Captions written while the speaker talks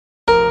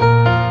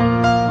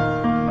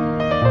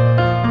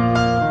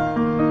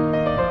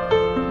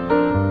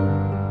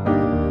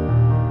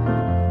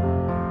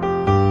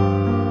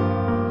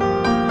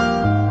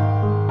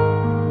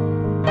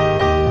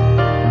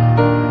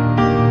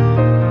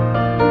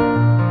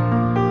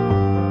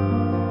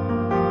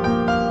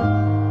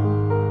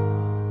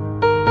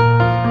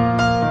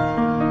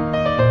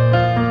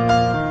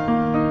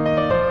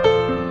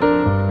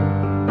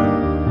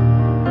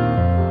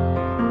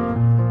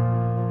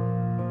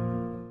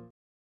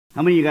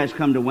How many of you guys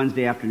come to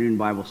Wednesday afternoon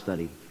Bible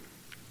study?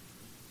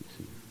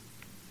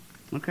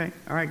 Okay,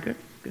 all right,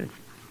 good.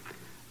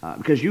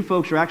 Because you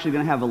folks are actually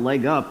going to have a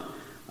leg up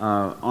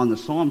on the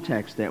psalm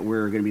text that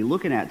we're going to be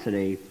looking at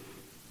today,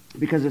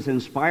 because it's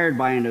inspired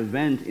by an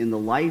event in the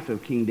life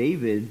of King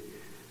David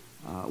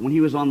when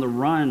he was on the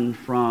run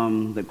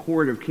from the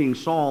court of King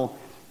Saul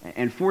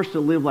and forced to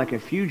live like a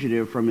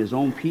fugitive from his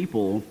own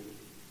people,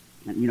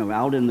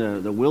 out in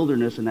the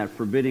wilderness in that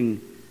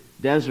forbidding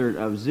desert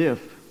of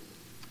Ziph.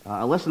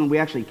 A lesson we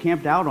actually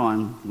camped out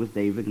on with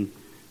David, and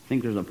I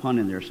think there's a pun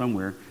in there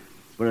somewhere,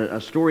 but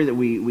a story that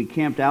we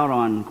camped out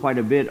on quite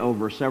a bit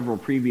over several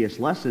previous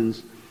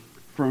lessons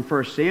from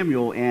 1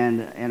 Samuel,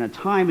 and a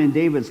time in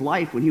David's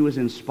life when he was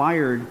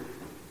inspired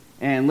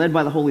and led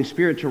by the Holy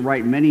Spirit to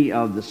write many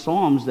of the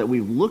Psalms that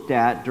we've looked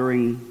at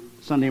during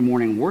Sunday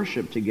morning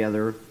worship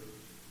together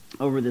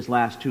over this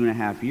last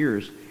 2.5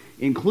 years,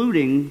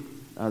 including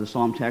the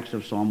Psalm text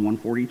of Psalm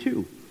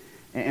 142.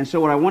 And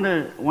so what I want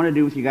to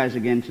do with you guys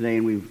again today,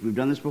 and we've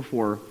done this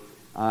before,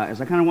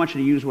 is I kind of want you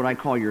to use what I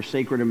call your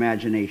sacred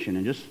imagination,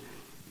 and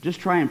just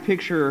try and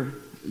picture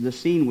the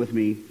scene with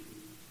me,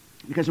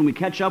 because when we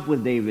catch up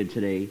with David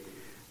today,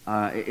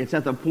 it's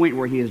at the point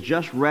where he has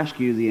just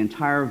rescued the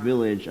entire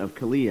village of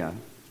Keilah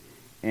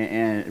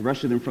and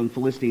rescued them from the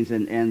Philistines,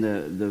 and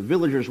the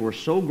villagers were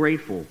so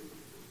grateful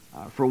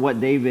for what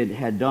David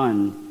had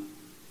done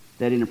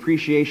that in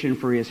appreciation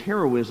for his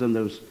heroism,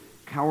 those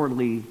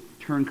cowardly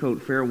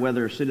turncoat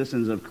fair-weather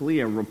citizens of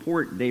Keilah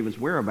report David's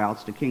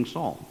whereabouts to King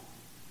Saul.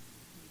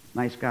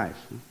 Nice guys.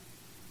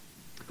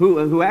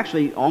 Who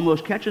actually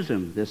almost catches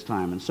him this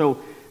time. And so,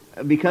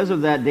 because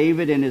of that,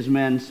 David and his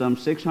men, some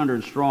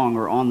 600 strong,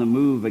 are on the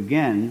move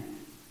again,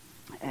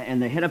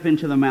 and they head up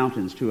into the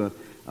mountains to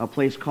a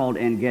place called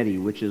En-Gedi,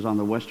 which is on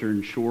the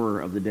western shore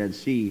of the Dead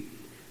Sea,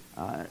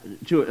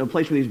 to a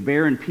place where these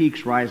barren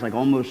peaks rise like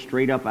almost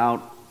straight up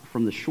out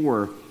from the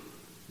shore,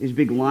 these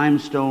big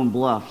limestone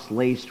bluffs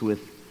laced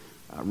with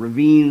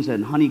ravines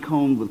and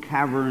honeycombed with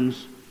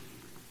caverns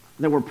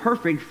that were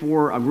perfect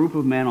for a group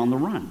of men on the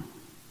run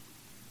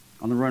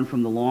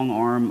from the long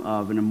arm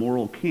of an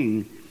immoral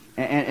king.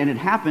 And it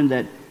happened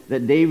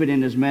that David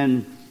and his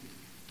men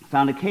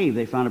found a cave.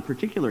 They found a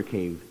particular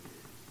cave.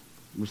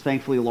 It was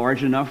thankfully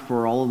large enough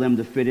for all of them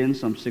to fit in,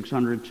 some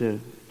 600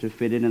 to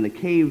fit in. And the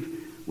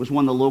cave was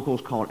one the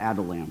locals called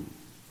Adullam.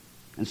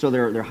 And so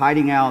they're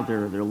hiding out,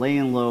 they're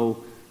laying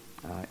low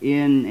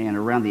in and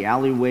around the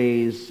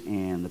alleyways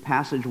and the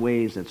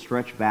passageways that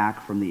stretch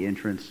back from the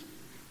entrance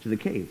to the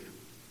cave.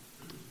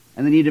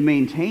 And they need to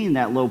maintain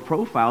that low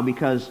profile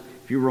because,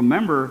 if you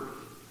remember,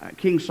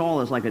 King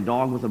Saul is like a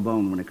dog with a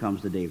bone when it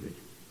comes to David.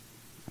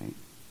 Right?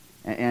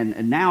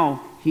 And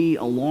now he,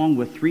 along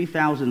with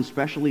 3,000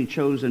 specially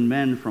chosen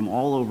men from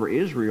all over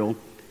Israel,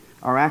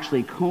 are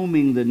actually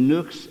combing the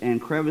nooks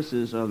and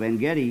crevices of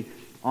En-Gedi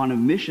on a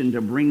mission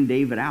to bring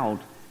David out,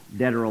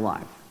 dead or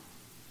alive.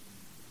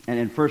 And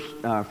in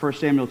 1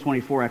 Samuel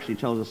 24 actually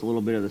tells us a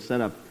little bit of the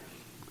setup.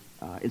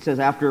 It says,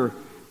 after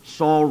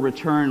Saul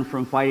returned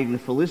from fighting the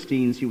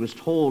Philistines, he was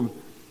told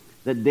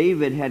that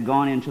David had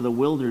gone into the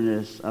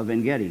wilderness of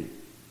En-Gedi.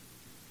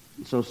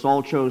 So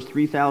Saul chose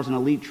 3,000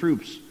 elite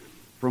troops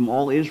from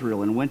all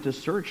Israel and went to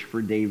search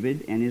for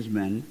David and his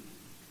men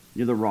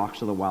near the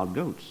rocks of the wild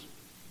goats.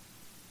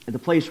 At the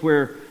place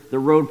where the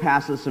road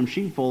passes some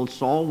sheepfolds,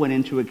 Saul went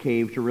into a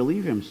cave to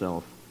relieve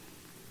himself.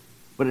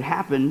 But as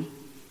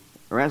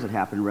it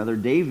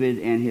happened, David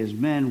and his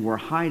men were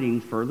hiding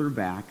further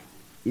back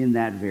in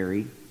that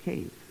very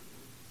cave.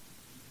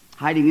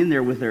 Hiding in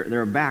there with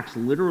their backs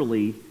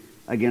literally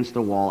against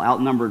the wall,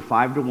 outnumbered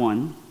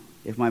 5-1,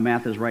 if my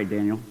math is right,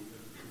 Daniel.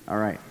 All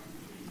right.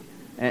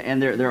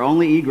 And their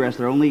only egress,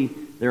 their only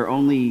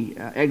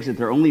exit,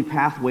 their only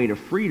pathway to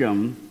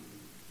freedom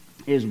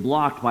is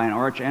blocked by an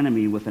arch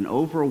enemy with an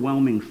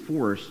overwhelming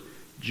force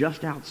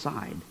just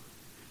outside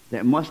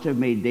that must have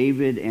made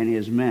David and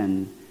his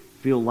men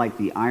feel like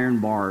the iron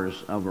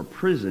bars of a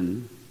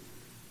prison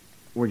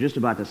were just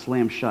about to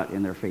slam shut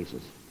in their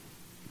faces.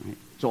 Right?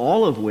 So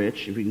all of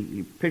which, if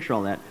you picture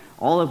all that,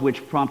 all of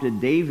which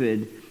prompted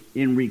David,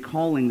 in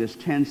recalling this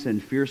tense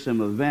and fearsome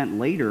event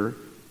later,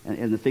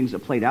 and the things that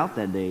played out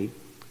that day,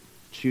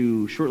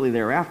 to shortly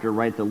thereafter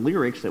write the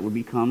lyrics that would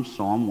become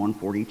Psalm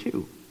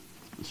 142.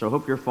 So I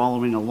hope you're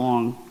following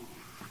along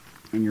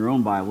in your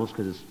own Bibles,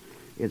 because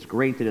it's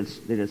great that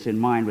it's in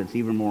mine, but it's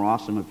even more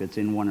awesome if it's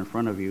in one in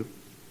front of you.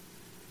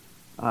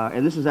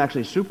 And this is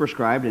actually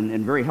superscribed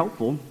and very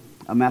helpful,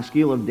 a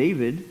maskil of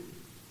David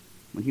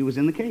when he was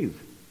in the cave.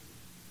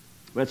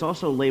 But it's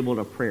also labeled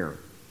a prayer.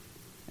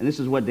 And this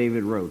is what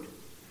David wrote.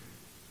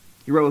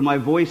 He wrote, "With my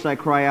voice I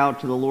cry out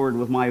to the Lord.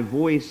 With my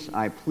voice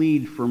I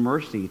plead for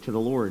mercy to the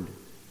Lord.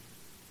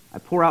 I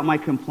pour out my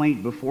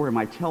complaint before him.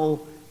 I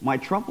tell my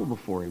trouble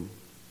before him.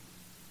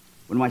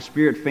 When my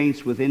spirit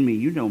faints within me,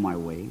 you know my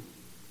way.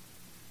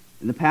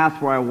 In the path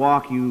where I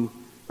walk,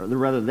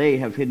 they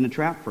have hidden a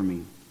trap for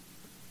me.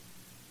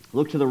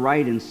 Look to the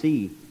right and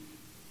see.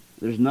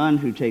 There's none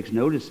who takes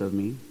notice of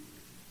me.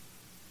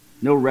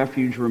 No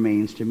refuge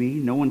remains to me.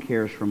 No one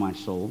cares for my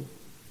soul.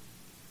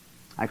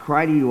 I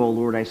cry to you, O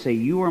Lord, I say,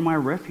 you are my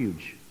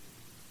refuge,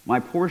 my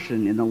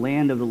portion in the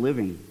land of the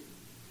living.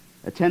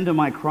 Attend to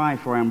my cry,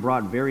 for I am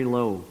brought very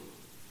low.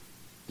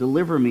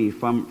 Deliver me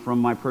from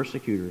my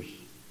persecutors,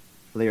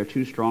 for they are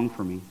too strong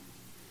for me.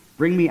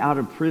 Bring me out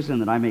of prison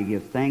that I may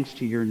give thanks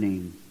to your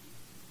name.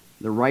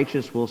 The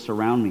righteous will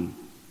surround me,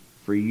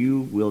 for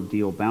you will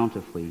deal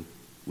bountifully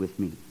with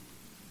me.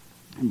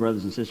 And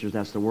brothers and sisters,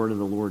 that's the word of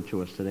the Lord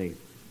to us today.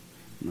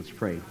 Let's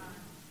pray.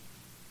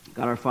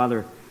 God our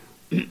Father,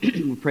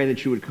 we pray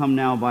that you would come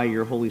now by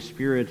your Holy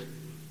Spirit.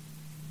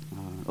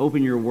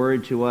 Open your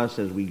word to us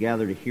as we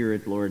gather to hear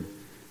it, Lord.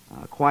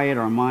 Quiet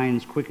our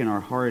minds, quicken our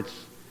hearts,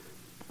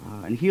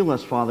 and heal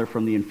us, Father,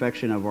 from the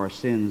infection of our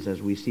sins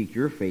as we seek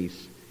your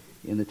face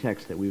in the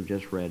text that we've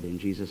just read. In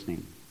Jesus'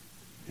 name,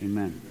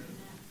 amen.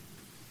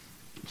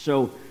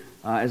 So,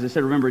 as I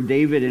said, remember,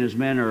 David and his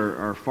men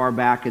are far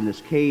back in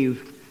this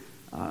cave,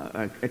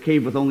 a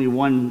cave with only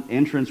one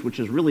entrance, which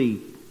is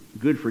really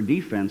good for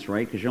defense,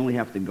 right? Because you only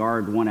have to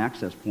guard one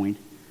access point.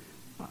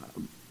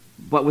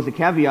 But with the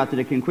caveat that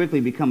it can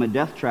quickly become a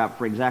death trap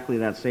for exactly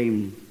that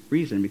same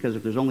reason, because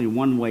if there's only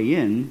one way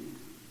in,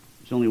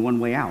 there's only one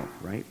way out,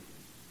 right?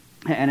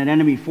 And an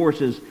enemy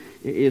force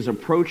is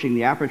approaching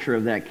the aperture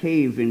of that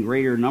cave in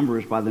greater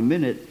numbers by the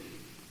minute.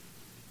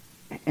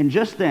 And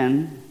just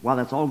then, while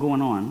that's all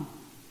going on,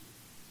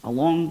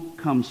 along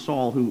comes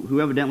Saul,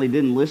 who evidently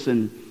didn't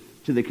listen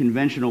to the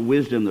conventional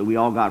wisdom that we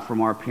all got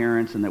from our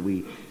parents and that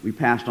we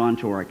passed on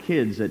to our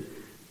kids, that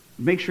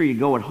make sure you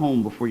go at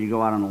home before you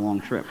go out on a long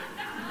trip.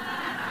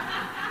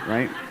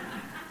 Right?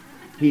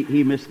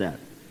 He missed that.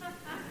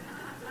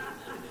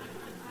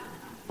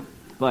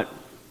 But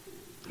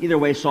either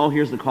way, Saul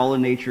hears the call of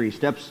nature. He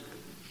steps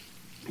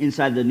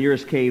inside the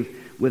nearest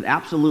cave with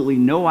absolutely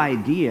no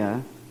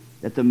idea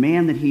that the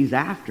man that he's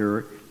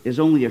after is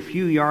only a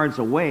few yards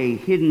away,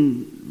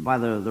 hidden by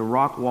the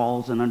rock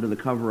walls and under the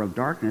cover of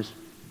darkness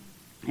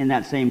in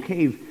that same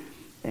cave.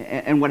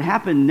 And what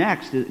happened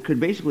next could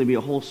basically be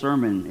a whole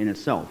sermon in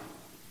itself,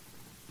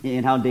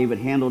 in how David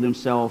handled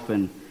himself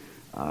and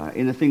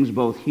in the things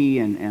both he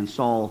and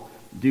Saul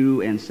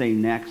do and say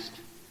next.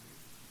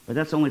 But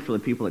that's only for the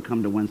people that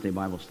come to Wednesday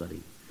Bible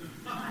study.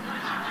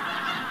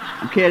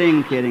 I'm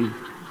kidding.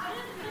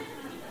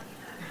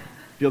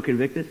 Feel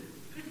convicted?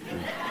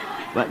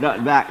 But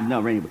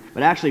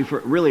actually,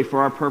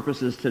 for our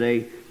purposes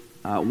today,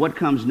 what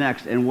comes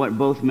next and what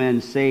both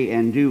men say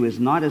and do is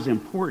not as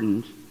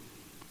important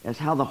as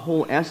how the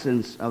whole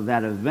essence of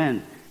that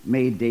event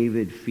made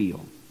David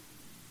feel.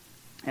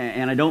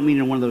 And I don't mean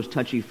in one of those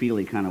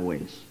touchy-feely kind of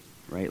ways,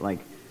 right? Like,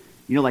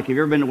 you know, like, have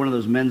you ever been to one of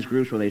those men's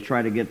groups where they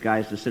try to get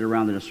guys to sit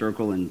around in a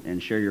circle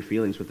and share your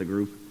feelings with the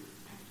group?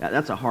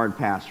 That's a hard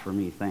pass for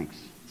me, thanks.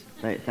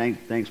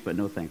 Thanks, but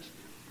no thanks.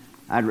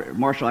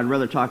 Marshall, I'd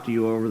rather talk to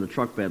you over the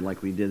truck bed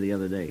like we did the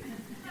other day,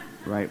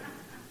 right?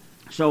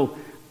 So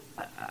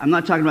I'm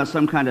not talking about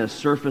some kind of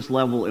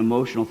surface-level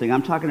emotional thing.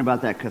 I'm talking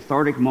about that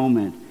cathartic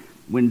moment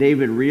when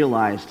David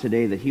realized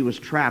today that he was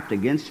trapped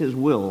against his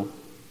will,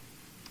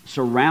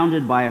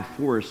 surrounded by a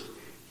force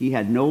he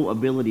had no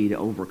ability to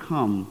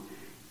overcome,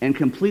 and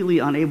completely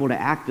unable to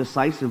act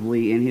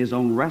decisively in his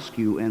own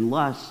rescue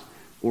unless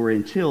or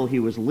until he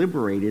was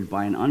liberated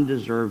by an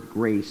undeserved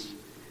grace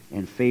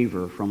and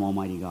favor from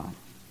Almighty God.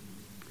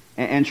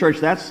 And church,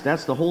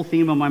 that's the whole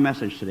theme of my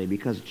message today,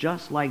 because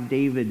just like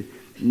David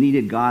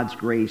needed God's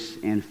grace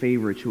and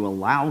favor to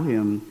allow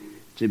him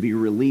to be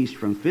released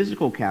from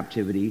physical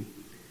captivity,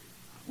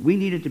 we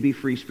needed to be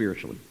free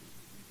spiritually,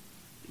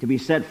 to be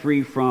set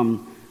free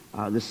from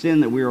the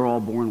sin that we are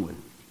all born with,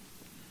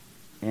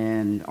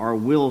 and our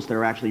wills that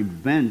are actually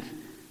bent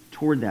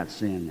toward that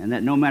sin, and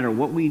that no matter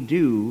what we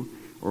do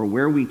or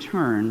where we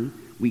turn,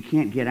 we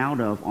can't get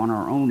out of on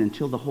our own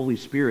until the Holy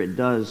Spirit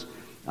does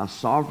a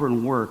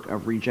sovereign work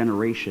of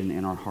regeneration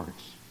in our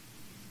hearts,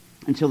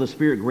 until the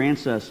Spirit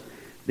grants us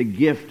the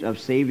gift of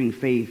saving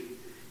faith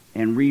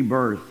and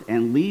rebirth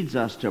and leads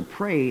us to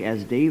pray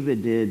as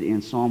David did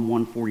in Psalm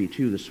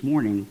 142 this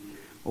morning,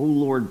 "O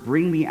Lord,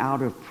 bring me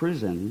out of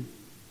prison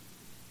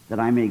that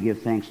I may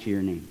give thanks to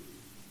your name."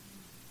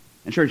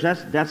 And church,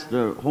 that's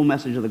the whole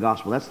message of the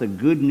gospel. That's the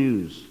good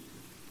news,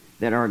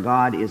 that our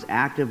God is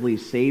actively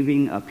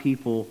saving a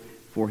people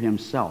for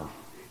himself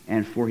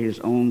and for his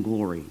own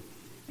glory.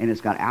 And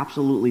it's got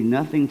absolutely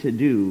nothing to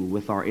do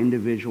with our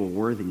individual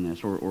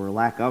worthiness or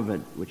lack of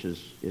it, which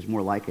is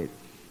more like it.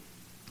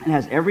 It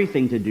has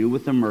everything to do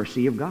with the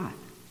mercy of God.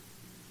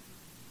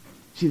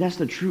 See, that's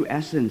the true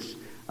essence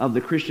of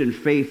the Christian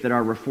faith that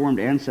our Reformed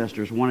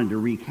ancestors wanted to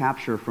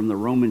recapture from the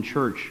Roman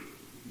Church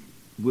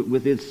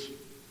with its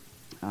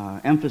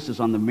emphasis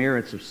on the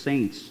merits of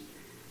saints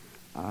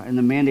and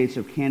the mandates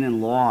of canon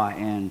law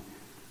and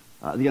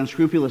the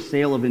unscrupulous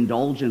sale of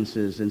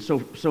indulgences. And so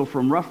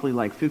from roughly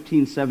like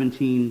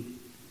 1517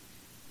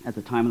 at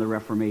the time of the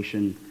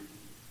Reformation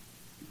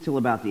till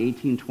about the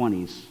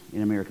 1820s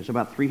in America, so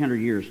about 300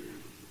 years,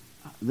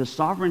 the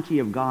sovereignty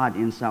of God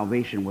in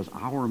salvation was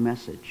our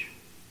message.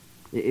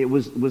 It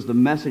was the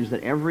message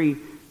that every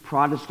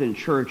Protestant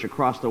church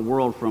across the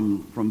world,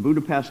 from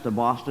Budapest to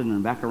Boston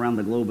and back around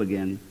the globe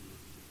again,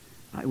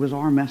 It was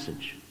our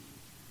message.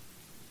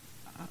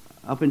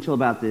 Up until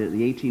about the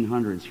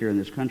 1800s here in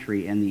this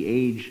country and the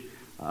age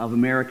of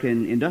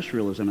American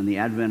industrialism and the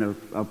advent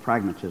of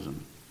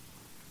pragmatism,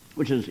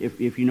 which is,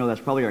 if you know,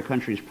 that's probably our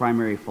country's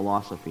primary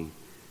philosophy,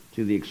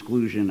 to the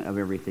exclusion of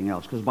everything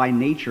else. Because by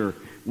nature,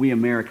 we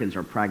Americans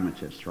are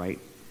pragmatists, right?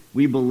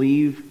 We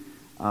believe,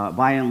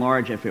 by and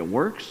large, if it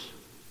works,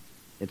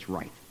 it's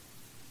right.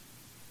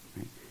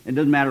 It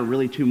doesn't matter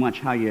really too much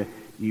how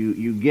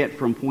you get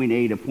from point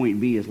A to point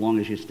B as long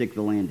as you stick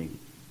the landing.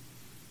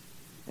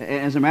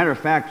 As a matter of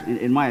fact,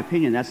 in my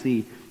opinion, that's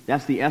the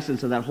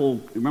essence of that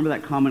whole, remember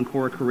that Common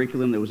Core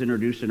curriculum that was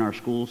introduced in our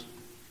schools,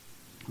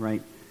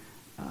 right?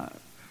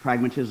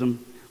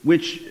 Pragmatism,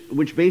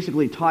 which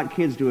basically taught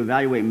kids to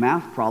evaluate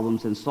math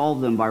problems and solve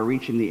them by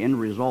reaching the end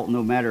result,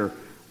 no matter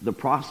the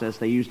process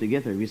they used to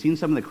get there. Have you seen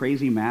some of the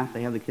crazy math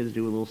they have the kids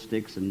do with little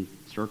sticks and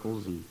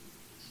circles, and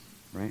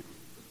right?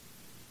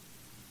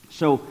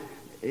 So,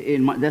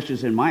 that's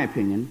just in my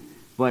opinion,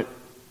 but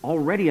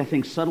already I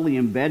think subtly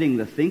embedding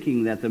the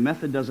thinking that the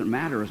method doesn't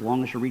matter as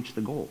long as you reach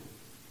the goal.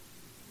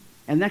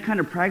 And that kind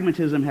of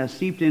pragmatism has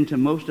seeped into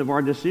most of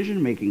our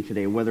decision making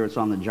today, whether it's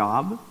on the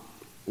job,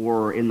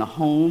 or in the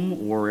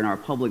home, or in our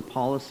public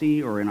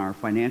policy, or in our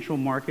financial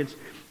markets.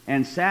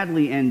 And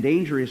sadly and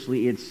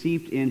dangerously, it's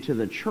seeped into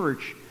the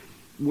church,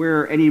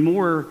 where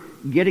anymore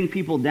getting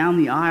people down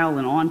the aisle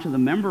and onto the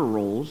member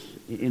rolls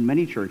in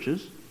many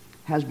churches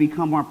has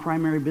become our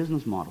primary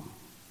business model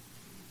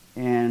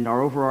and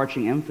our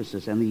overarching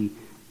emphasis and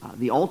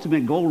the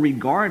ultimate goal,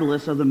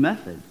 regardless of the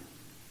method.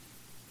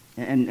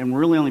 And we're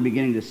really only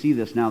beginning to see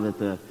this now that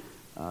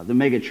the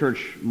mega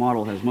church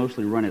model has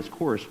mostly run its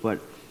course,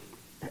 but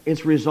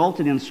it's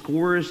resulted in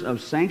scores of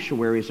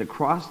sanctuaries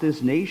across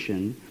this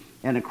nation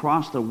and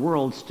across the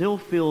world still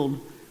filled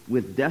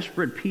with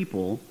desperate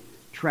people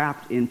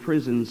trapped in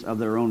prisons of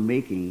their own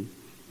making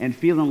and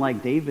feeling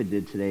like David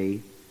did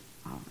today.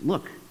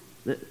 Look,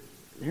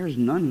 there's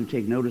none who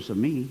take notice of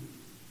me.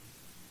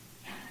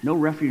 No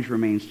refuge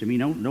remains to me.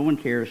 No one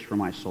cares for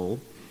my soul.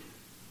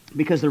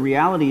 Because the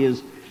reality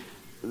is,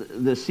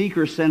 the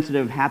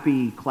seeker-sensitive,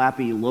 happy,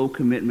 clappy,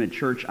 low-commitment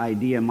church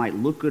idea might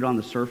look good on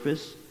the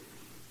surface,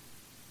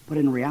 but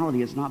in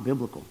reality, it's not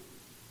biblical.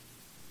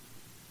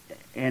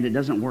 And it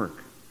doesn't work.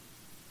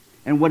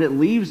 And what it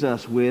leaves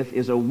us with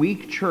is a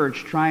weak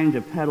church trying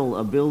to peddle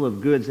a bill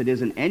of goods that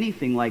isn't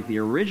anything like the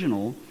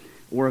original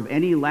or of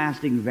any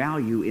lasting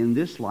value in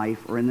this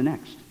life or in the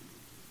next.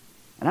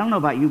 And I don't know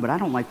about you, but I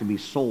don't like to be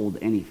sold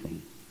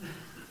anything.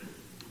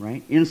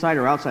 Right? Inside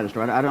or outside a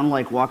store. I don't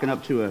like walking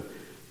up to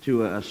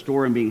a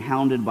store and being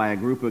hounded by a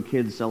group of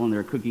kids selling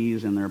their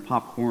cookies and their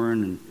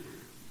popcorn and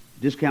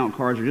discount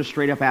cards, or just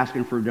straight up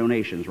asking for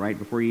donations, right,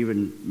 before you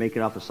even make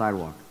it off the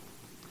sidewalk.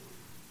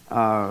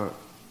 And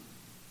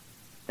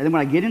then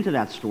when I get into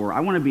that store, I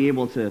want to be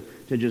able to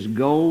just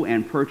go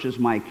and purchase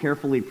my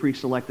carefully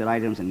pre-selected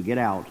items and get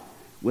out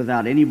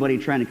without anybody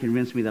trying to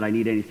convince me that I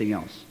need anything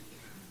else.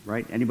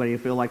 Right? Anybody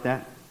feel like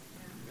that?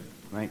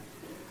 Right?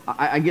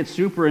 I get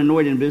super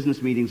annoyed in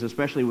business meetings,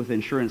 especially with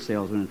insurance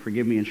salesmen.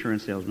 Forgive me,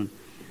 insurance salesmen.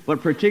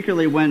 But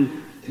particularly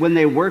when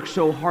they work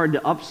so hard to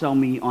upsell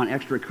me on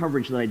extra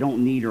coverage that I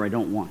don't need or I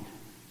don't want.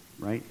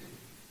 Right?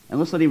 And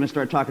let's not even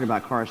start talking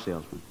about car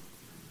salesmen.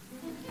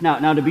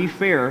 Now, to be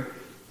fair,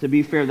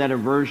 that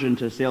aversion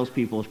to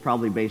salespeople is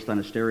probably based on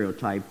a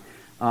stereotype,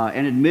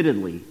 and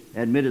admittedly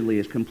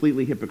is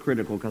completely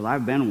hypocritical, because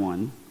I've been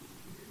one,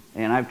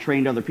 and I've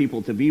trained other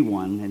people to be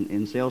one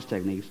in sales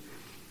techniques.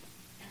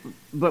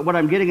 But what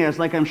I'm getting at is,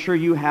 like I'm sure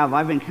you have,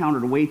 I've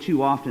encountered way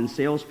too often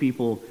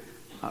salespeople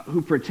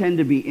who pretend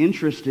to be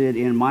interested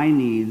in my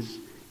needs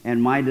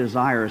and my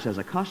desires as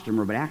a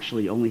customer, but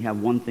actually only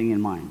have one thing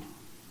in mind,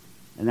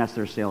 and that's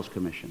their sales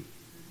commission.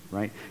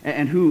 Right?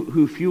 And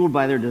who fueled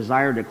by their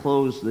desire to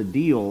close the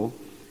deal,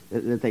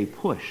 that they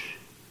push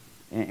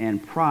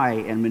and pry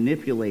and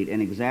manipulate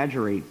and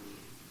exaggerate.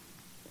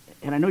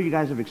 And I know you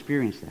guys have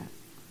experienced that.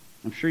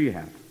 I'm sure you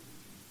have.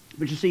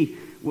 But you see,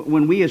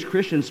 when we as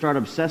Christians start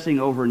obsessing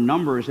over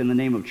numbers in the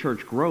name of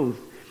church growth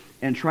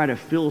and try to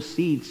fill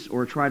seats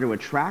or try to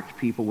attract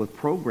people with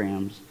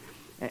programs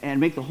and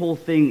make the whole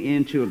thing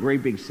into a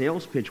great big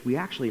sales pitch, we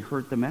actually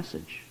hurt the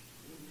message.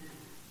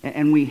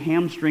 And we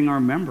hamstring our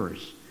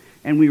members.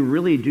 And we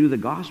really do the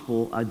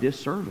gospel a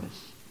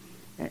disservice.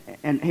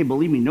 And hey,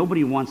 believe me,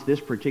 nobody wants this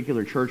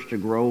particular church to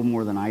grow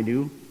more than I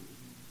do.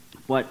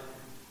 But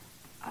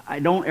I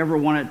don't ever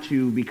want it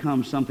to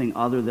become something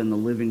other than the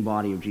living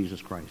body of Jesus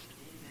Christ.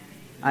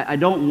 I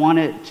don't want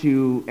it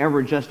to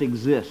ever just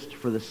exist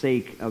for the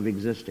sake of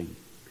existing.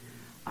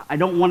 I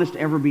don't want us to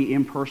ever be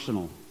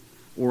impersonal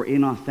or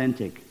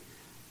inauthentic,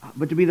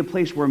 but to be the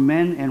place where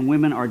men and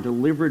women are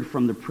delivered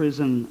from the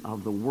prison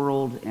of the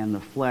world and the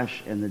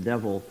flesh and the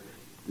devil,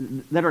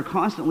 that are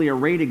constantly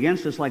arrayed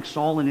against us like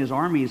Saul and his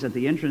armies at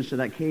the entrance to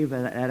that cave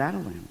at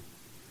Adullam.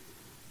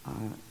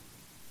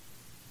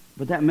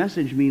 But that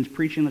message means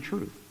preaching the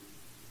truth.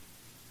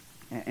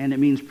 And it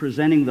means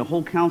presenting the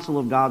whole counsel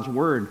of God's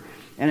Word.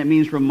 And it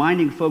means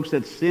reminding folks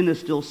that sin is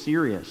still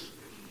serious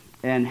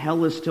and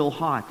hell is still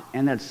hot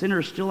and that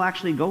sinners still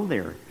actually go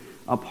there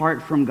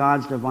apart from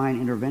God's divine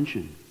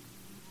intervention.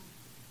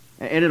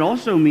 And it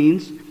also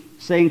means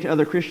saying to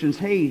other Christians,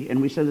 hey,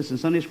 and we said this in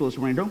Sunday school this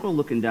morning, don't go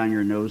looking down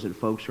your nose at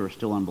folks who are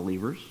still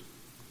unbelievers.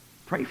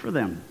 Pray for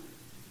them.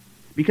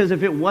 Because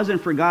if it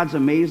wasn't for God's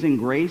amazing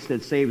grace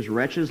that saves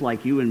wretches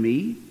like you and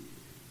me,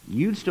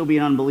 you'd still be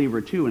an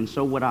unbeliever too, and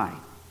so would I.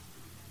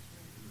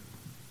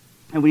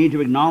 And we need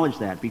to acknowledge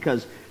that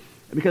because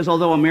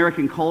although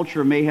American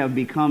culture may have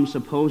become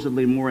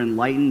supposedly more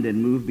enlightened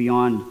and moved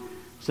beyond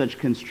such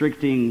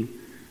constricting,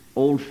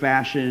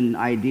 old-fashioned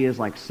ideas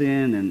like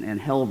sin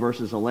and hell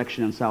versus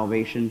election and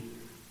salvation,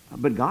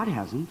 but God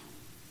hasn't.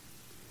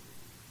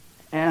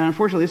 And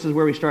unfortunately, this is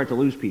where we start to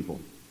lose people.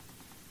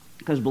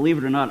 Because believe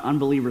it or not,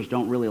 unbelievers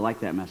don't really like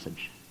that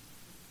message.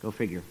 Go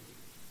figure.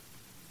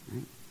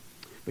 Right?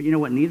 But you know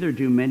what? Neither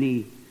do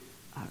many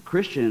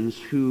Christians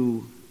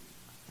who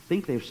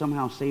think they've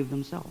somehow saved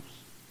themselves.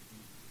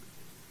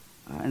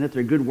 And that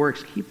their good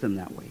works keep them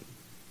that way.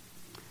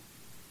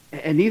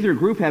 And neither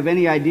group have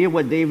any idea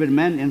what David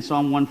meant in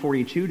Psalm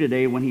 142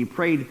 today when he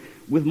prayed,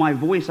 with my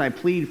voice I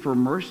plead for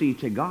mercy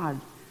to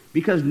God.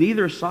 Because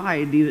neither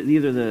side,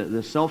 neither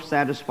the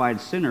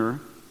self-satisfied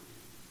sinner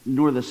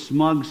nor the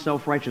smug,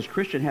 self-righteous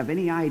Christian have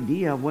any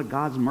idea of what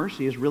God's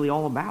mercy is really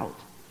all about.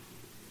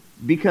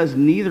 Because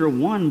neither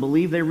one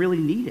believe they really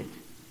need it.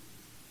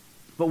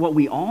 But what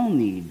we all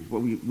need,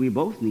 what we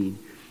both need,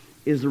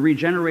 is the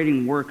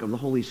regenerating work of the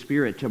Holy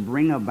Spirit to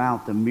bring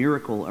about the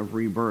miracle of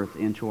rebirth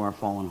into our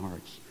fallen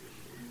hearts.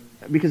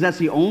 Because that's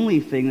the only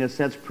thing that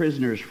sets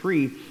prisoners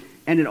free,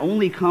 and it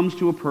only comes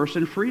to a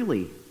person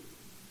freely.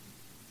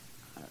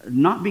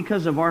 Not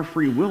because of our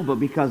free will, but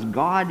because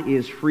God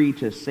is free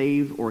to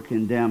save or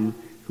condemn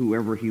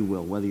whoever he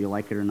will, whether you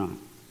like it or not.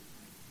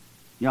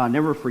 Yeah, I'll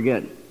never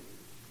forget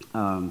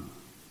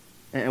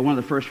at one of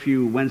the first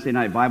few Wednesday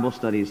night Bible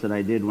studies that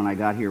I did when I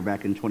got here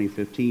back in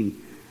 2015,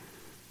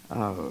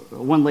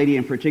 one lady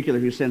in particular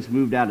who since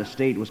moved out of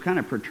state was kind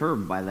of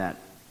perturbed by that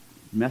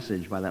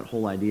message, by that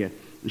whole idea.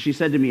 And she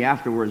said to me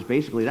afterwards,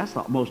 basically, that's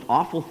the most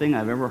awful thing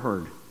I've ever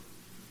heard.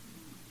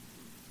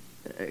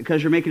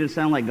 Because you're making it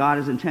sound like God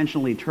is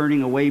intentionally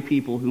turning away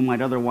people who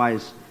might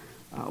otherwise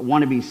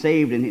want to be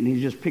saved, and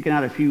he's just picking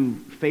out a few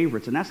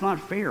favorites. And that's not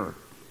fair.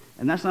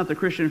 And that's not the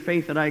Christian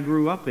faith that I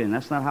grew up in.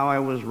 That's not how I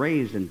was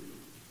raised.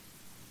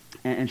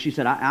 And she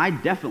said, I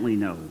definitely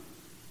know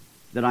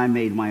that I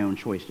made my own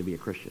choice to be a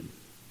Christian.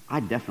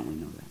 I definitely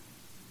know that.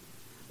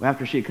 Well,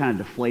 after she had kind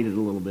of deflated a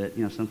little bit,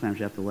 sometimes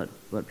you have to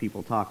let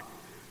people talk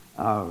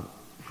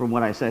from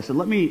what I said. I said,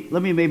 let me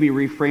maybe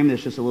reframe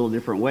this just a little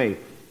different way.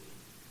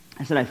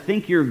 I said, I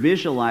think you're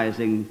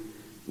visualizing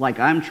like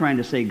I'm trying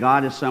to say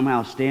God is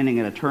somehow standing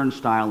at a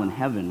turnstile in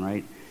heaven,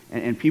 right?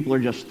 And people are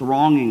just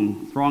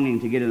thronging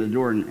to get in the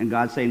door, and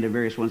God's saying to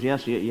various ones,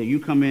 yes, yeah, you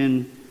come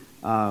in.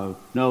 No,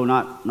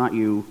 not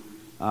you.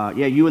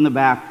 Yeah, you in the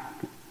back.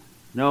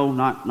 No,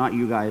 not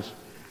you guys.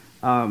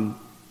 But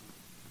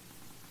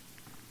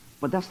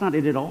that's not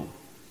it at all.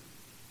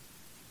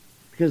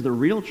 Because the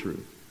real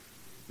truth,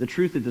 the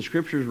truth that the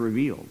Scriptures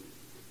reveal,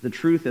 the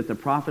truth that the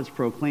prophets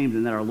proclaimed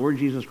and that our Lord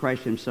Jesus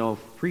Christ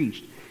himself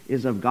preached,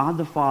 is of God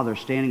the Father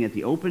standing at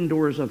the open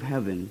doors of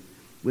heaven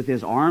with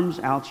his arms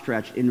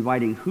outstretched,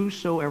 inviting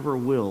whosoever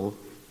will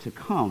to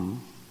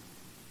come.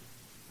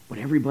 But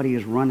everybody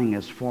is running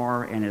as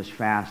far and as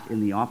fast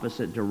in the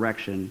opposite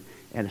direction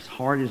as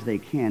hard as they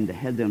can to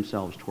head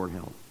themselves toward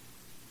hell.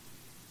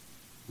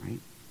 Right?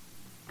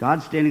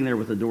 God's standing there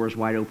with the doors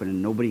wide open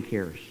and nobody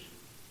cares.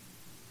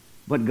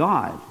 But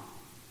God,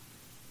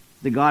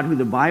 the God who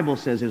the Bible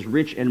says is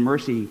rich and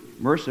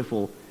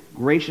merciful,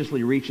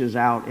 graciously reaches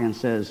out and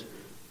says,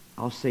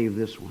 I'll save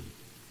this one,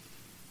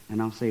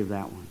 and I'll save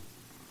that one,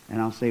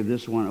 and I'll save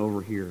this one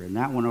over here, and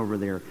that one over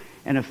there,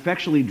 and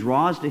effectually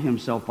draws to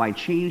himself by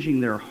changing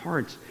their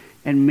hearts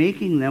and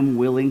making them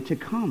willing to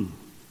come.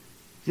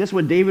 See, that's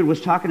what David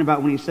was talking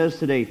about when he says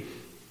today,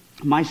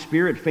 my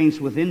spirit faints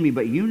within me,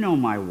 but you know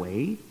my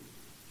way.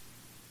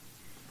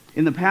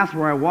 In the path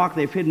where I walk,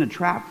 they've hidden a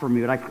trap for me,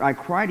 but I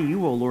cry to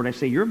you, O Lord. I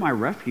say, you're my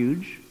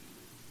refuge,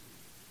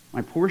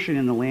 my portion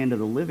in the land of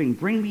the living.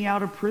 Bring me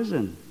out of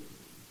prison,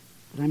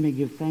 that I may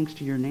give thanks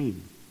to your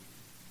name.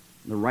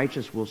 The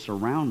righteous will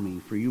surround me,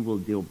 for you will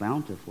deal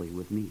bountifully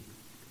with me.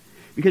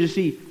 Because you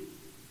see,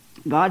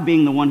 God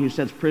being the one who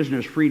sets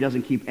prisoners free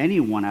doesn't keep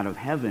anyone out of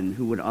heaven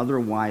who would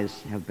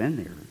otherwise have been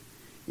there.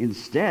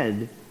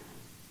 Instead,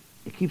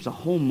 it keeps a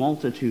whole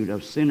multitude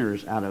of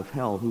sinners out of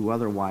hell who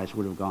otherwise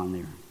would have gone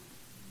there.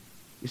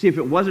 You see, if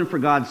it wasn't for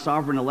God's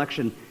sovereign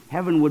election,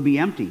 heaven would be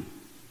empty,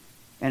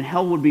 and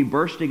hell would be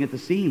bursting at the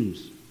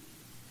seams.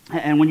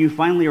 And when you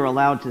finally are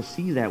allowed to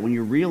see that, when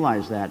you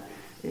realize that,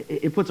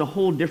 it puts a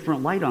whole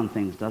different light on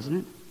things, doesn't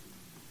it?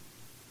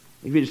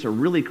 I'll give you just a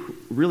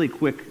really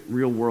quick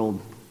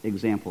real-world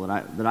example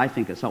that I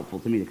think is helpful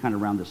to me to kind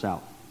of round this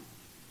out.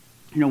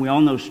 We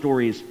all know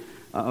stories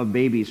of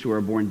babies who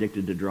are born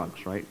addicted to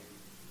drugs, right?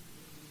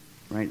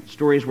 Right?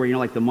 Stories where,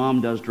 like the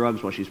mom does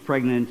drugs while she's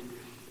pregnant,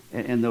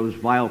 and those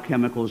vile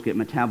chemicals get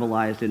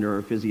metabolized into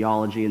her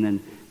physiology, and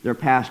then they're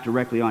passed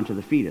directly onto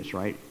the fetus,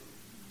 right?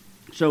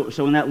 So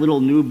when that little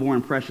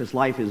newborn precious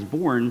life is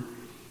born,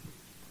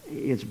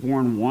 it's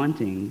born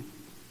wanting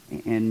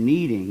and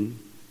needing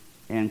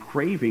and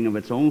craving of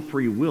its own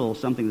free will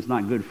something that's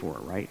not good for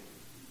it, right?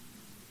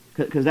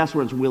 Because that's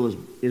what its will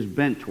is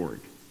bent toward.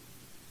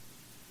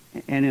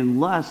 And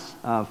unless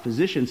a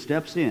physician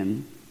steps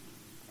in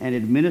and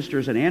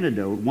administers an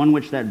antidote, one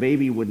which that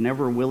baby would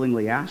never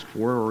willingly ask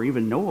for or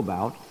even know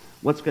about,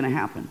 what's going to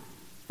happen?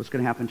 What's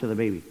going to happen to the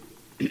baby?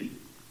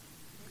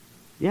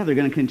 Yeah, they're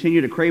going to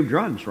continue to crave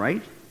drugs,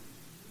 right?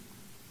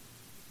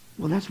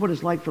 Well, that's what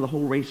it's like for the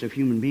whole race of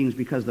human beings,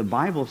 because the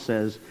Bible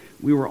says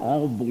we were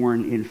all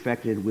born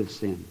infected with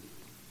sin.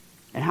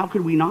 And how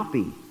could we not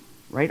be?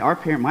 Right?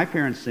 My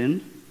parents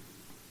sinned.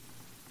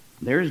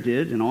 Theirs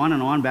did, and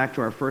on back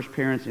to our first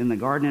parents in the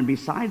garden. And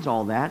besides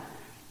all that,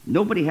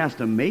 nobody has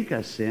to make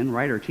us sin,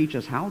 right, or teach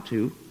us how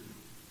to.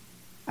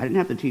 I didn't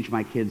have to teach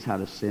my kids how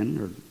to sin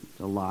or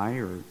to lie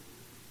or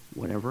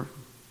whatever.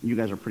 You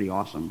guys are pretty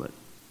awesome, but...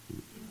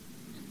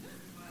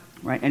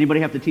 Right? Anybody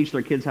have to teach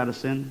their kids how to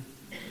sin?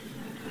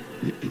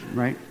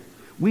 Right?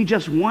 We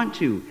just want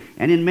to.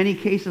 And in many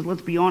cases,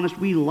 let's be honest,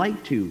 we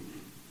like to.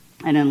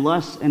 And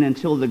unless and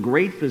until the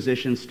great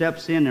physician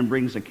steps in and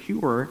brings a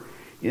cure,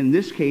 in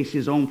this case,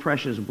 his own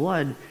precious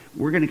blood,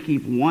 we're going to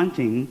keep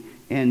wanting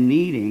and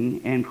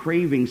needing and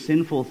craving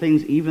sinful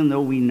things even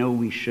though we know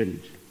we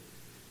shouldn't.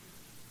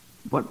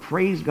 But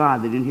praise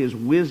God that in his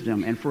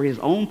wisdom and for his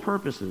own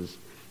purposes,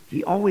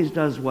 he always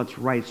does what's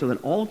right, so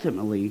that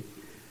ultimately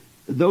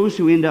those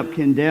who end up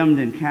condemned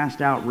and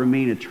cast out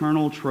remain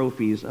eternal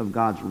trophies of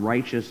God's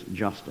righteous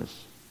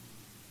justice.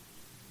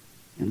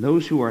 And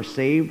those who are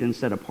saved and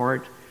set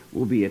apart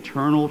will be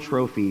eternal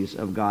trophies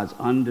of God's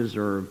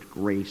undeserved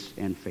grace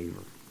and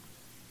favor.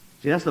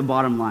 See, that's the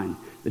bottom line.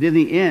 That in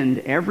the end,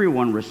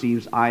 everyone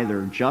receives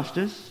either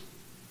justice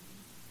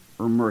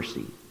or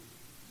mercy.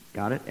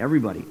 Got it?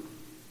 Everybody.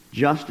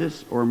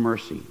 Justice or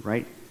mercy,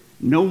 right?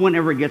 No one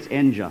ever gets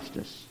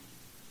injustice.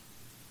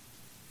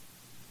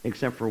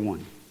 Except for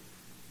one.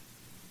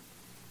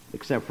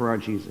 Except for our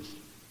Jesus,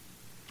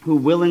 who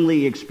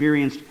willingly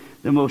experienced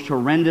the most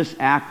horrendous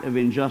act of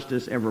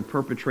injustice ever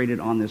perpetrated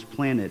on this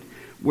planet,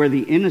 where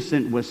the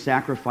innocent was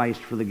sacrificed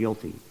for the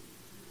guilty,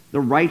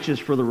 the righteous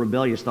for the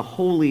rebellious, the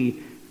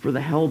holy for the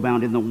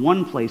hellbound, in the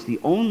one place, the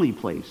only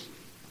place,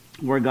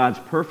 where God's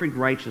perfect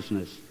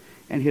righteousness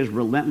and his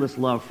relentless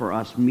love for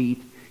us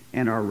meet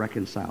and are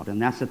reconciled.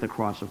 And that's at the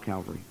cross of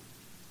Calvary.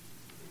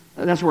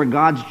 That's where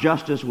God's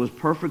justice was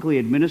perfectly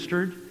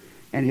administered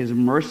and his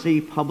mercy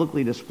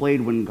publicly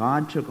displayed when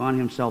God took on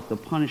himself the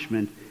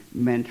punishment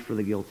meant for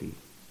the guilty.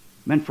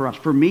 Meant for us,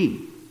 for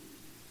me.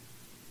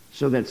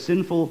 So that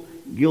sinful,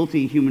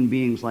 guilty human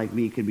beings like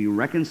me could be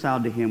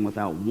reconciled to him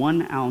without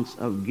 1 ounce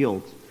of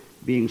guilt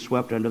being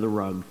swept under the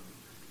rug,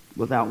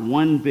 without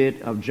 1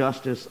 bit of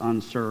justice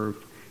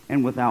unserved,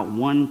 and without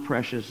 1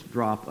 precious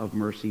drop of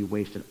mercy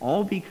wasted.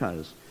 All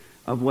because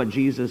of what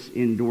Jesus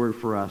endured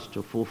for us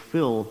to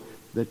fulfill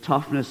the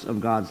toughness of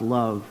God's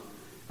love,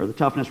 or the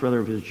toughness, rather,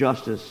 of his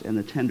justice and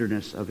the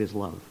tenderness of his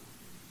love.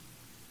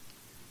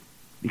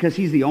 Because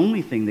he's the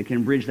only thing that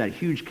can bridge that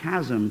huge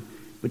chasm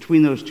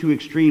between those two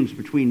extremes,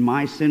 between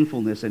my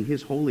sinfulness and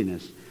his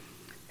holiness.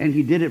 And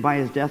he did it by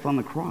his death on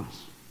the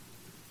cross.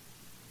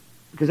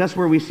 Because that's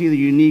where we see the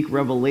unique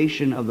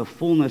revelation of the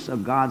fullness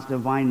of God's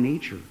divine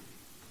nature.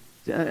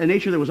 A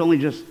nature that was only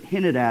just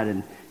hinted at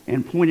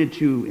and pointed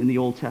to in the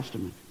Old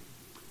Testament.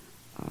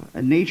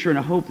 A nature and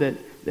a hope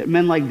that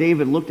men like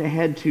David looked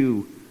ahead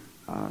to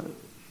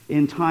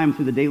in time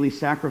through the daily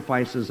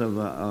sacrifices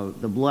of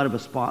the blood of a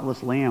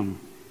spotless lamb.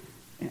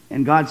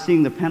 And God,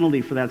 seeing the penalty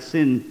for that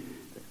sin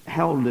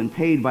held and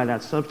paid by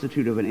that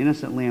substitute of an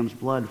innocent lamb's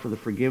blood for the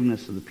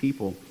forgiveness of the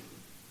people.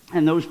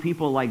 And those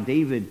people like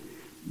David,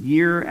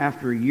 year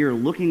after year,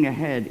 looking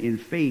ahead in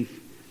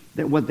faith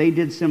that what they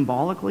did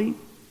symbolically,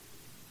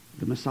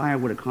 the Messiah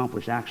would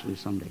accomplish actually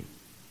someday.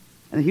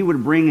 And he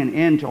would bring an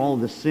end to all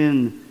of the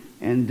sin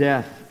and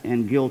death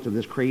and guilt of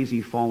this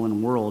crazy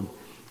fallen world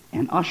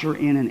and usher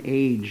in an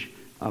age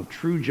of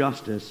true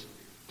justice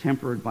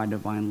tempered by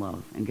divine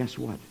love. And guess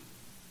what?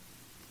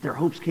 Their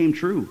hopes came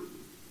true.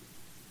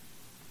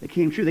 They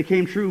came true. They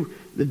came true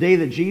the day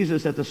that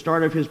Jesus, at the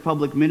start of his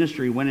public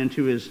ministry, went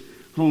into his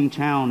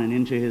hometown and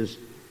into his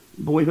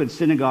boyhood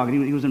synagogue.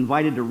 And he was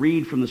invited to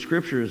read from the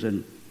scriptures.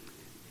 And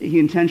he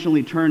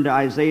intentionally turned to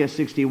Isaiah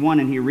 61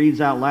 and he reads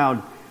out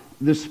loud,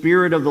 "The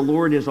Spirit of the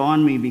Lord is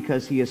on me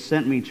because he has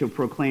sent me to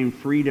proclaim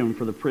freedom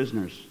for the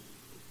prisoners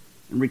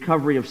and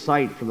recovery of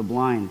sight for the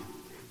blind,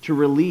 to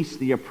release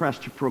the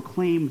oppressed, to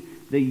proclaim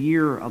the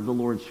year of the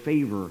Lord's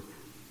favor."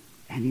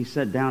 And he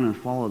sat down and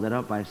followed that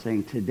up by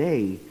saying,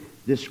 "Today,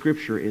 this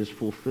scripture is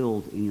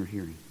fulfilled in your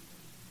hearing."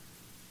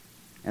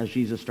 As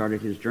Jesus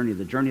started his journey,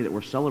 the journey that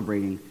we're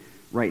celebrating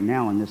right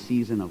now in this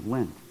season of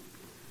Lent.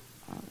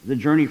 The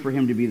journey for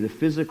him to be the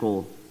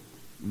physical,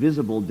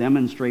 visible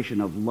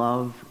demonstration of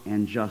love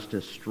and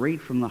justice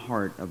straight from the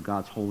heart of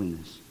God's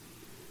holiness.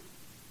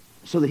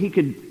 So that he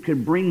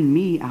could bring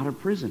me out of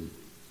prison.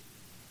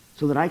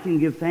 So that I can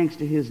give thanks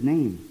to his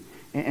name.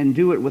 and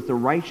do it with the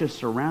righteous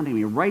surrounding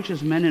me,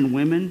 righteous men and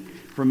women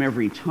from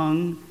every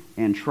tongue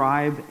and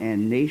tribe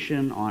and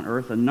nation on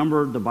earth. A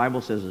number, the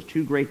Bible says, is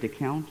too great to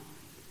count,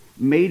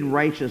 made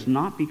righteous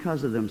not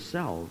because of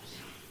themselves,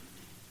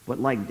 but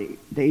like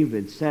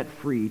David, set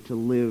free to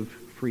live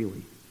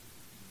freely.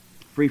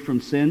 Free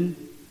from sin,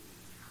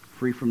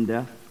 free from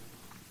death,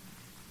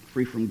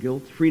 free from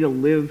guilt, free to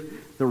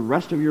live the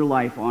rest of your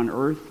life on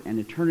earth and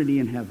eternity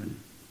in heaven.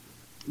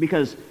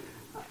 Because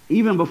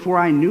even before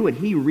I knew it,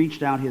 he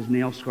reached out his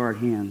nail-scarred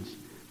hands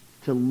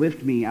to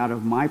lift me out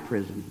of my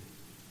prison,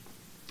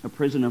 a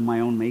prison of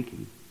my own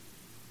making,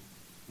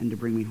 and to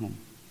bring me home.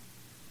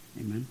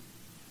 Amen?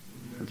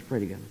 Let's pray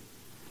together.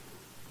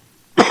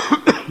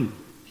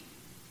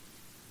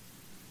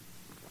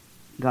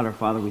 God our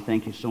Father, we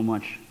thank you so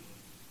much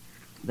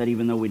that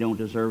even though we don't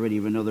deserve it,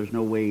 even though there's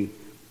no way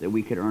that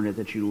we could earn it,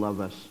 that you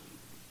love us.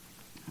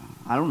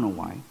 I don't know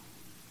why.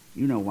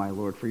 You know why,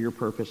 Lord, for your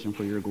purpose and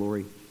for your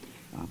glory.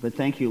 But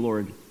thank you,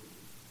 Lord,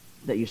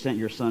 that you sent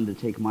your Son to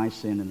take my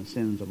sin and the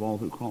sins of all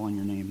who call on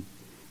your name.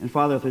 And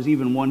Father, if there's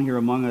even one here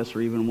among us,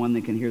 or even one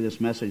that can hear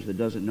this message that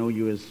doesn't know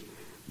you as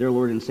their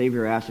Lord and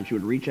Savior, I ask that you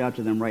would reach out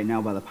to them right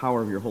now by the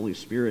power of your Holy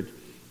Spirit,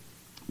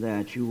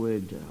 that you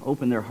would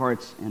open their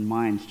hearts and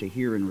minds to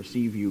hear and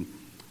receive you,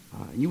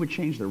 and you would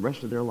change the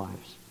rest of their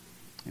lives.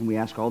 And we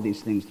ask all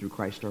these things through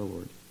Christ our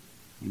Lord.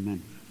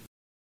 Amen.